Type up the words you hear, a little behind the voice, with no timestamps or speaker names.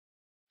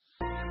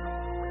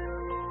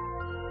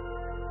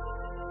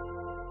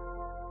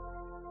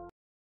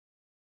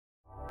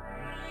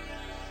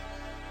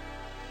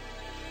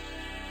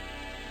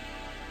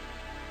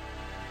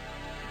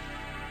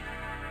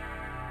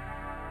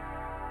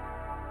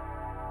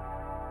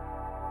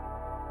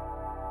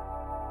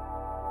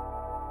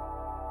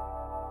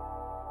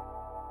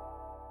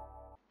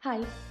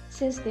Hi,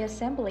 since the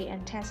assembly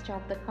and test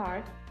of the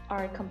car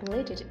are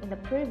completed in the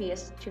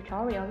previous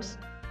tutorials,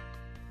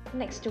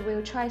 next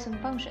we'll try some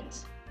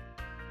functions.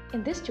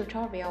 In this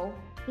tutorial,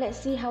 let's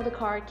see how the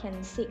car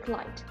can seek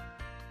light.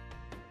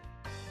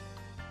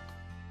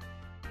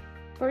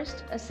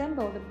 First,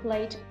 assemble the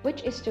plate,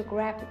 which is to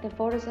grab the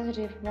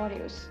photosensitive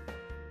modules.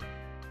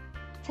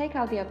 Take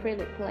out the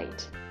acrylic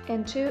plate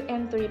and two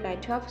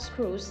M3x12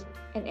 screws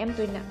and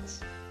M3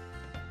 nuts.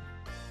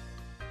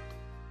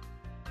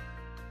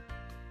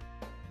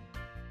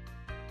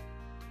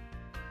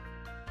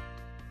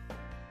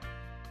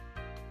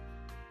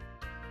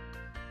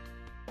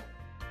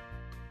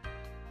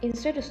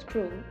 Insert a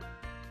screw.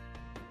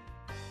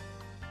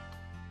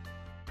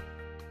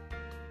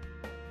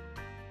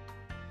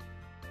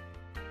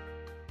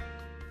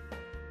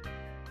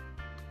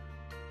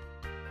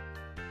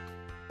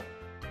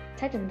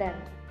 Tighten them.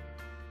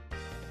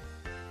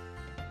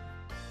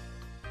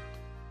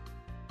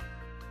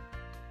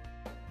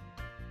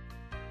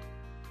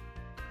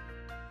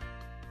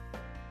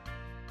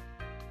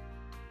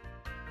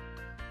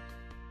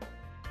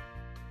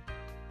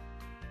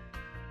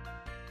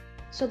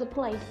 So the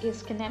plate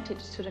is connected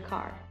to the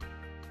car.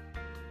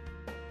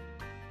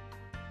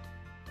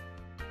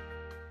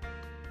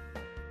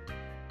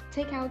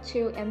 Take out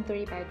two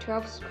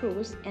M3x12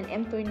 screws and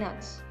M3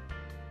 nuts.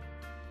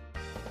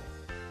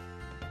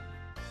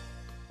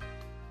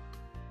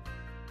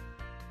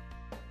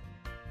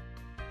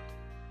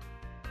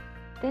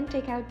 Then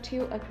take out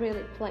two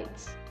acrylic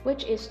plates,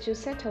 which is to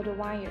settle the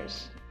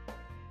wires.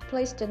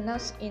 Place the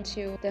nuts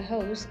into the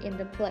holes in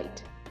the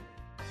plate.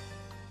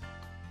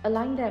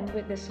 Align them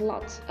with the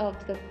slots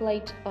of the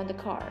plate on the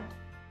car.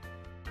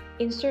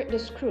 Insert the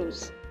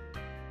screws.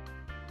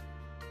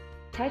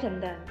 Tighten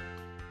them.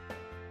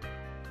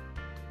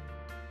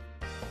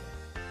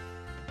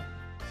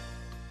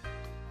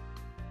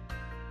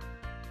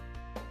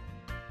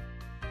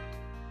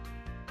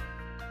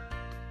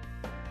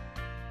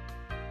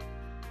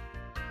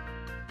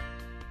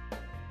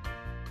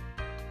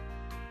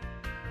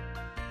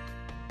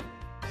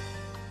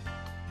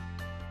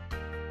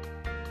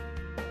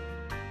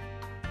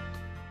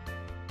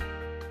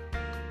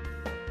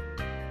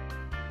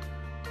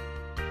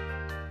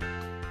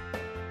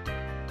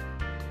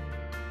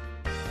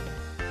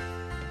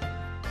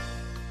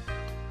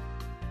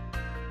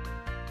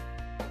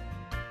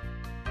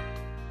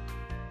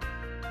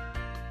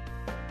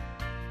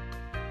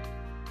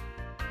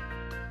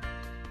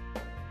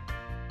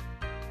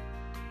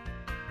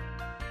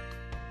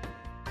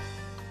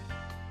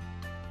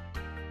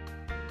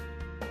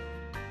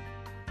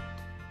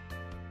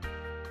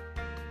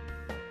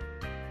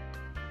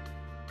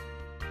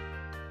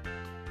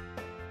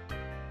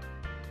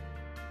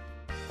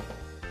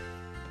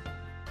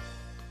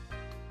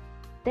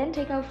 Then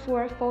take out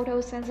four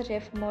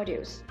photosensitive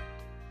modules,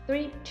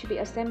 3 to be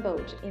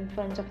assembled in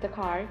front of the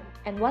car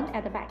and 1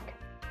 at the back.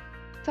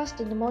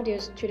 Fasten the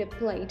modules to the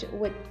plate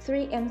with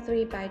 3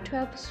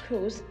 M3x12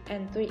 screws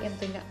and 3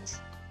 M3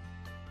 nuts.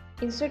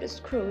 Insert the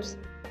screws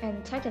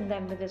and tighten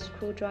them with a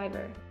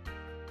screwdriver.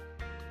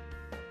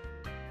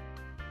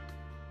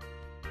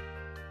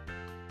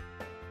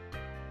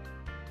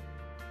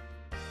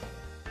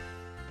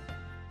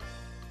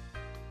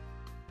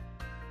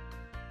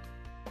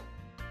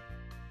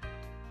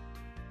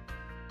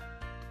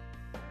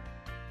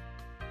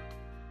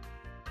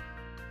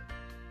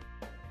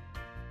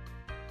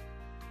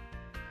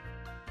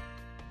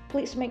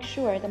 Please make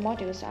sure the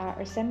modules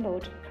are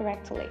assembled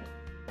correctly.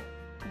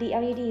 The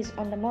LEDs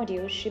on the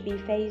module should be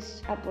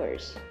faced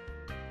upwards.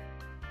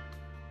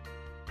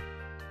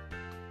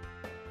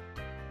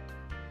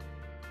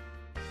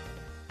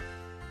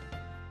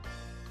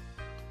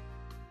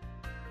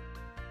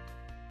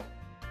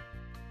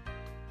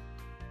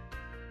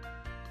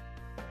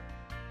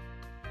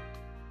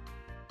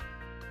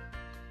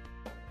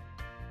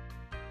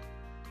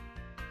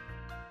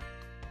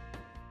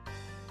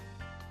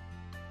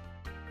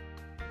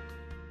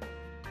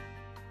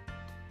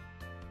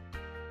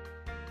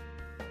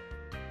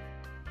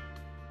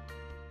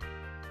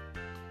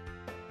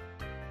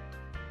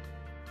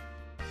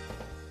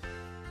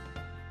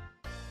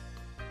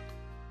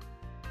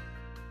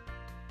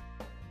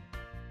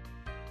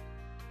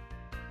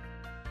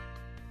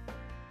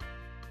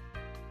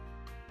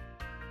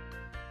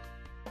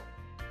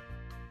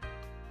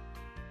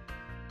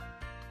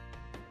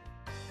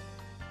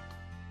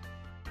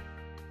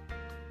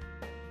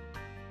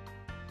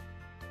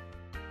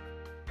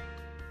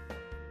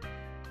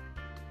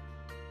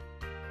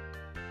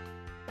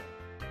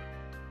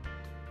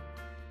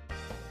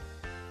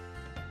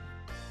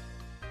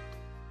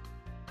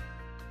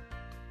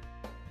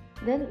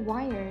 Then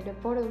wire the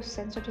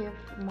photosensitive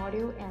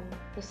module and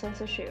the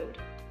sensor shield.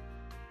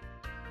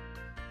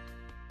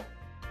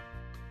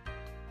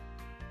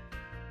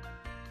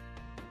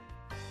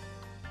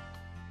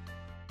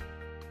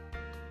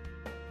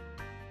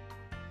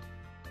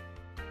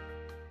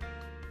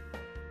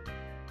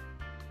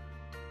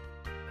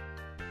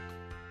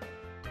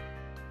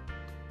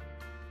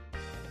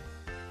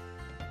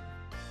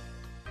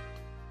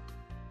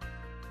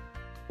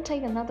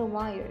 Take another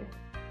wire.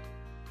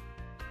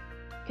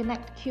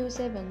 Connect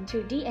Q7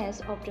 to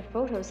DS of the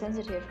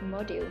photosensitive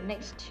module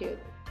next to,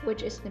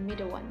 which is the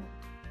middle one.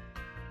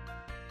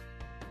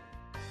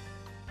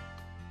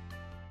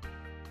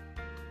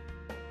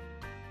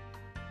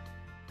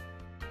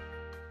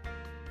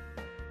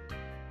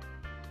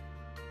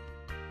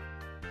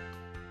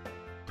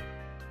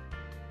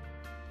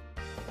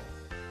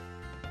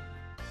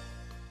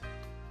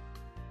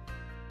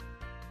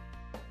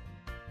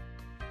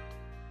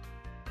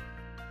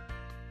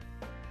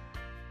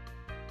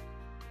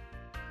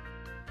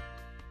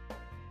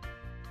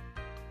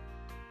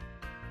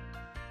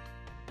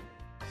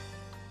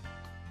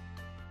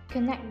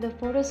 Connect the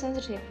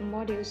photosensitive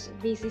module's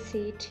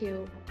VCC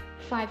to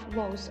 5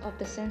 volts of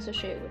the sensor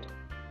shield,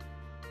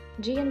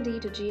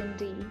 GND to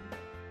GND,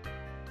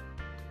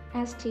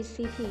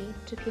 STCP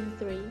to pin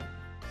 3,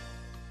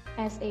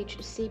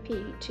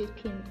 SHCP to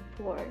pin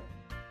 4,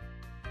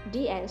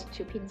 DS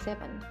to pin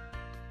 7,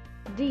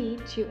 D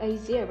to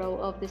A0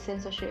 of the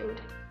sensor shield.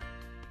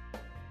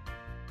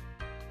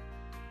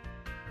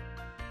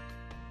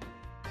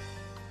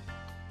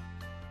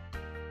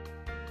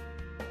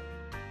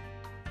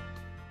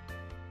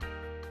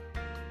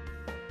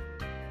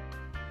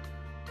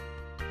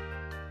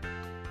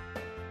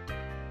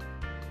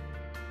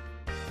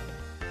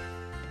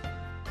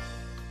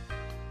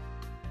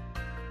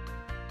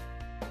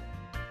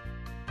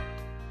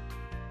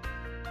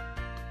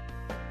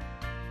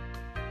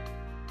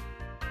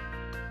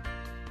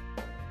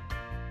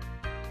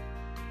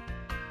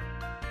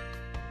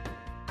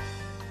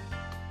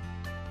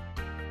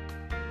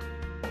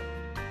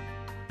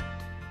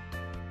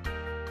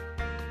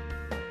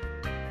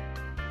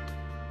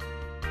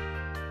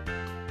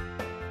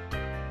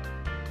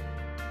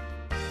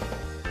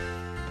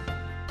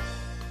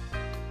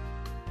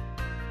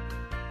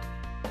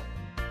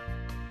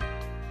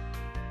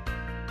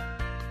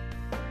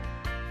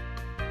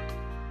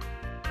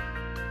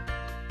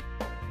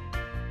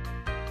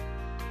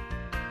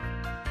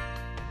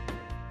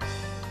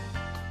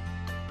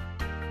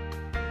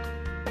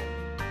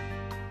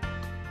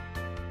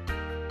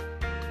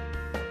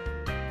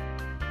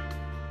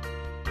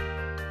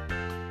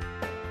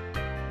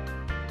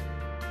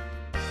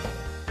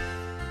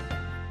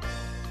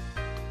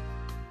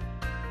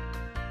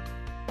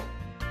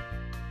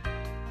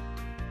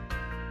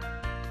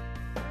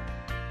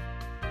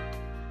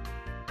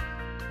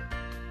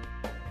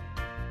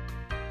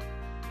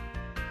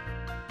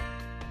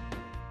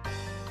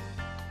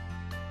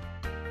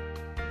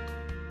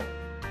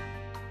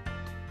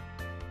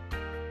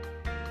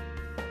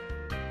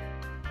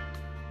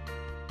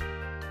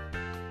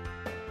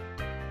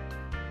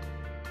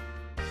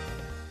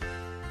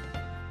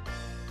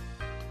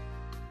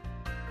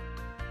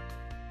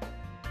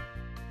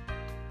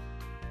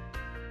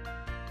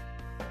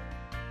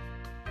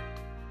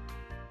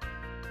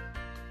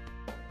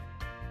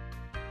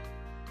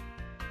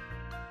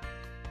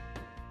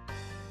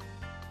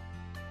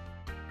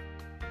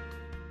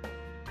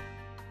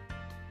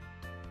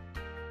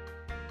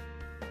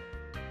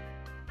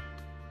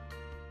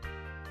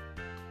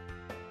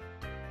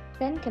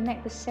 Then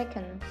connect the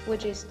second,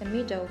 which is the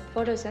middle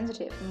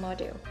photosensitive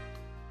module.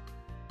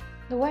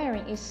 The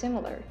wiring is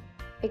similar,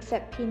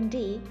 except pin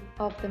D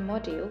of the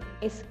module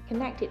is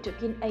connected to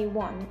pin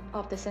A1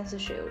 of the sensor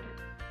shield.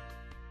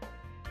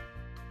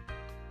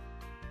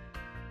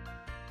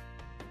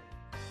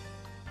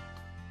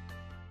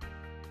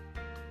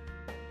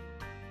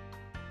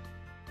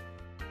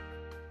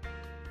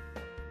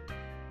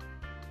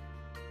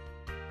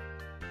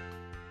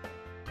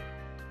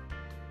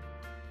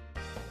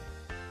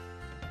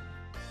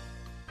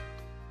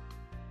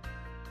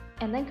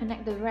 And then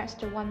connect the rest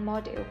to one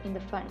module in the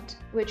front,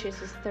 which is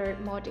the third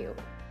module.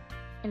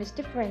 And its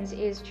difference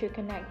is to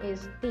connect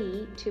is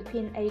D to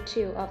pin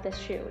A2 of the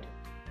shield.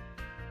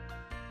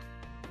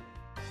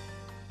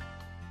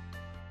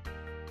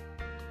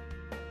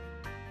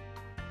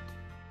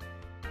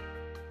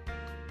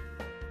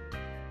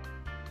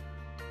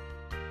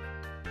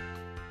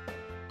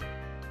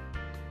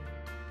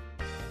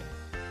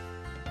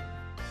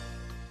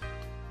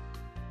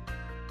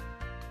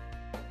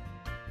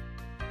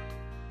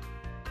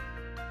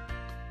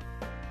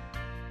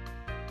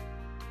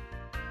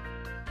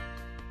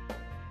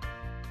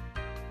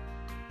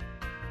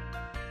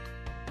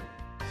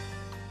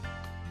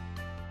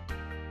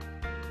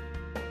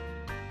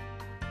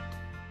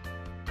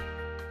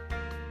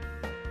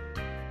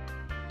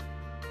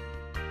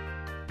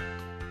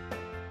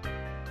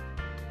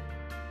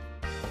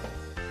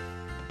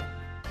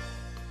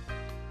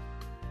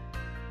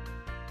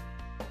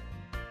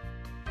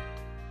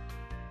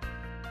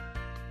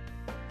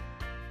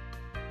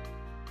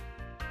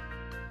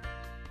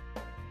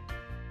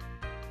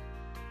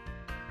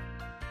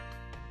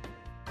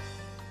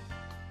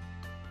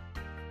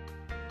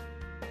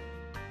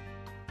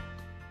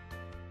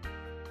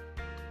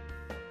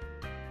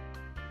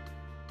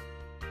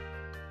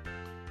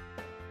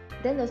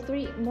 Then the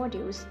three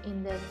modules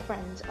in the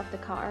front of the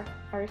car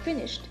are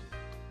finished,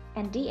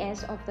 and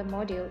DS of the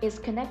module is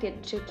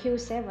connected to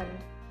Q7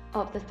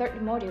 of the third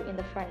module in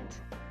the front.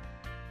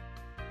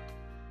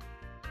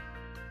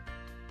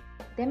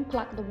 Then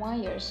plug the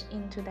wires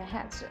into the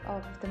heads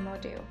of the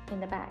module in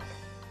the back.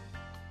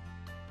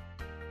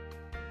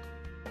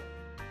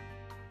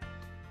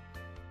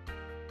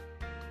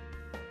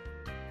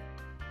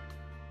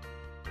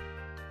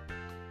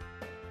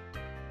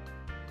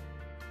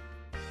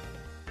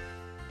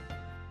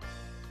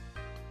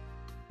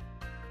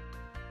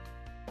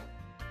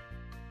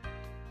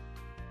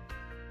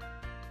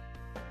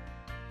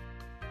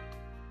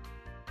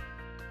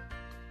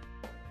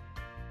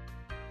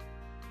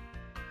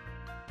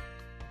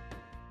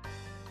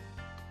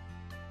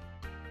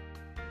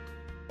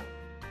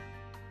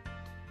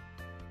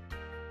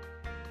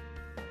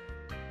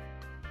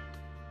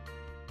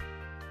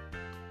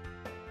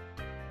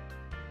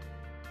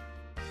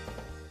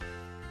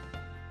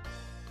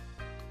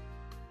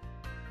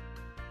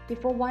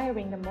 Before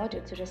wiring the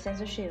module to the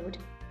sensor shield,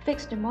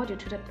 fix the module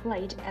to the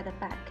plate at the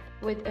back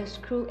with a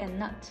screw and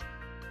nut.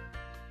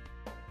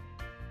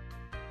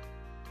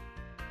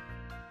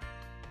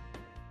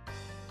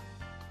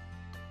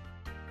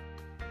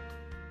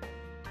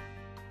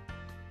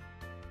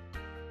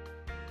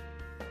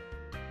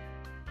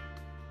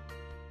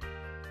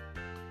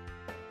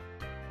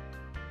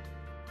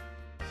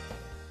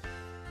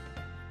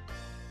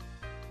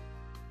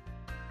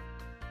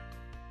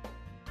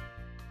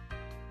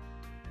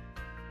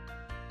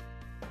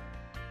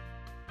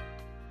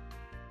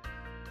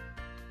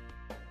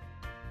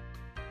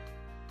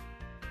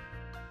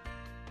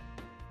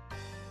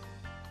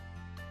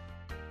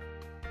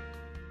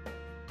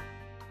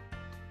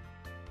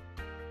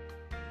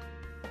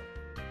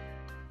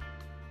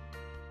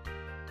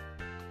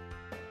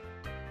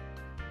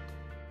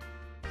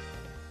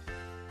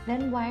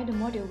 Then wire the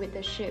module with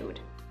the shield,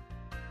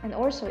 and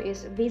also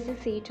is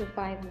VCC to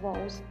 5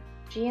 volts,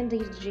 GND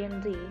to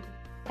GND,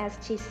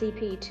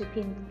 STCP to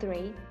pin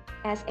 3,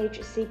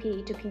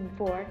 SHCP to pin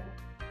 4,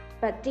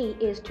 but D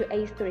is to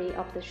A3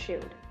 of the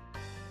shield.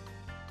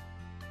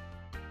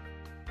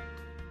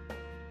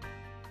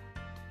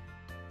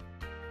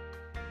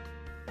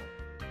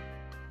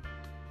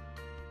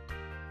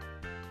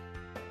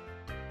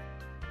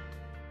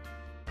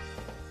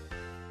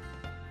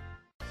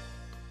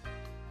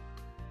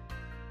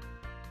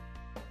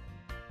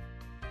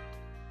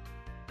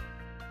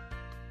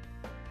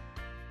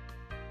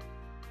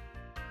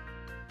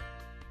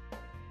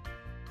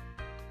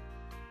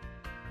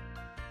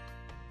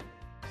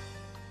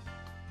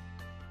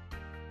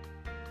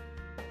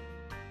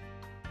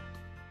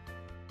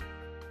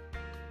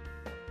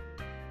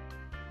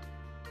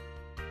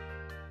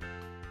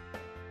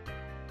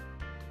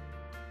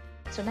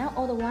 So now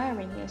all the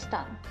wiring is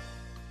done.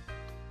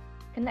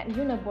 Connect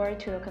Uniboard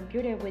to a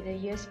computer with a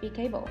USB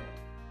cable.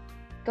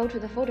 Go to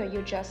the folder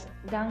you just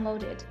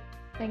downloaded,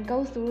 then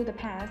go through the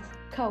path,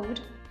 code,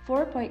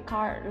 4-point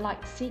car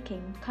light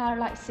seeking,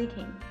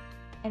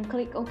 and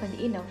click open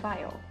the inner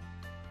file.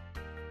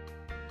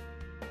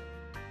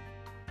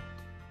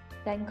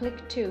 Then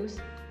click Tools,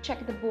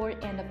 check the board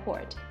and the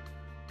port.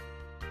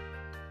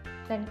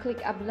 Then click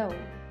Upload.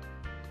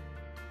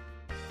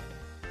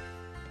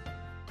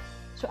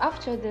 So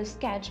after the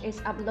sketch is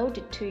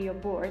uploaded to your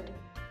board,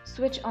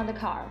 switch on the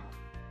car.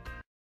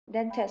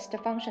 Then test the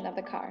function of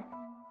the car.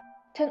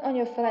 Turn on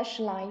your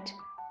flashlight.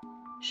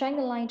 Shine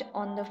the light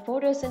on the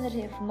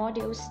photosensitive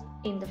modules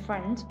in the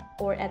front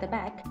or at the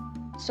back,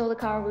 so the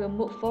car will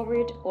move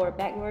forward or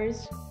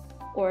backwards,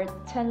 or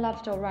turn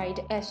left or right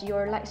as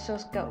your light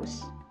source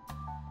goes.